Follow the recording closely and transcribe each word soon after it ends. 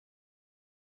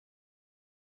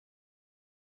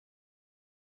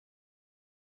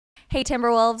Hey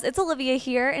Timberwolves, it's Olivia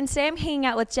here, and today I'm hanging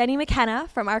out with Jenny McKenna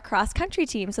from our cross country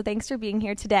team, so thanks for being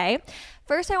here today.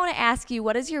 First, I want to ask you,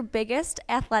 what is your biggest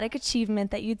athletic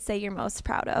achievement that you'd say you're most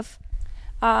proud of?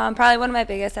 Probably one of my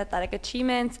biggest athletic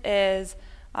achievements is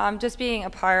just being a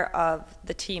part of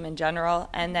the team in general,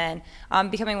 and then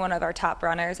becoming one of our top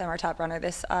runners. I'm our top runner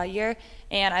this year,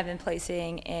 and I've been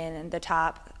placing in the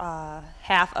top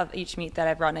half of each meet that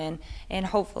I've run in, and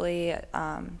hopefully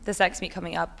this next meet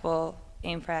coming up will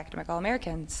aim for academic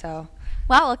All-American. So.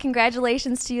 Wow, well,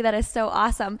 congratulations to you. That is so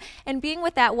awesome. And being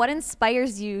with that, what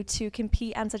inspires you to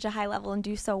compete on such a high level and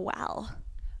do so well?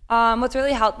 What's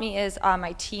really helped me is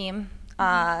my team.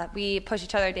 We push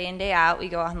each other day in, day out. We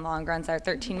go on long runs that are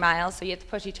 13 miles, so you have to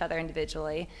push each other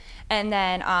individually. And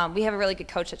then we have a really good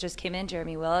coach that just came in,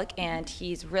 Jeremy Willick, and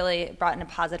he's really brought in a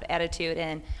positive attitude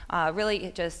and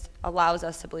really just allows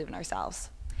us to believe in ourselves.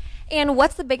 And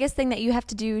what's the biggest thing that you have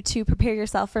to do to prepare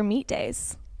yourself for meet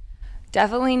days?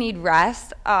 Definitely need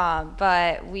rest,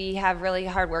 but we have really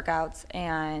hard workouts,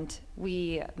 and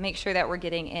we make sure that we're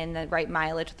getting in the right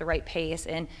mileage with the right pace,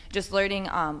 and just learning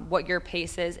what your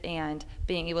pace is and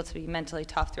being able to be mentally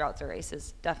tough throughout the race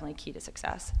is definitely key to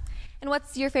success. And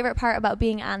what's your favorite part about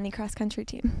being on the cross country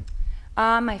team?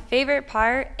 My favorite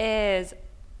part is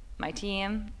my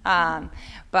team, and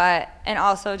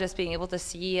also just being able to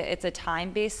see it's a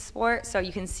time-based sport, so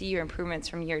you can see your improvements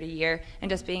from year to year,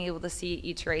 and just being able to see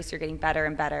each race you're getting better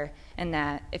and better, and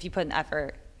that if you put in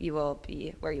effort, you will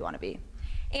be where you want to be.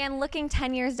 And looking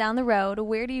 10 years down the road,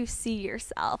 where do you see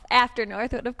yourself after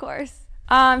Northwood, of course?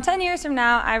 10 years from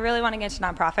now, I really want to get into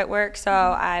nonprofit work, so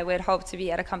I would hope to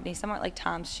be at a company somewhat like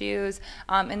Tom's Shoes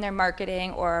in their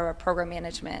marketing or program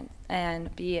management,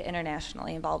 and be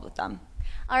internationally involved with them.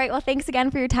 All right, well, thanks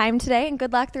again for your time today, and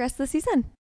good luck the rest of the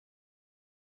season.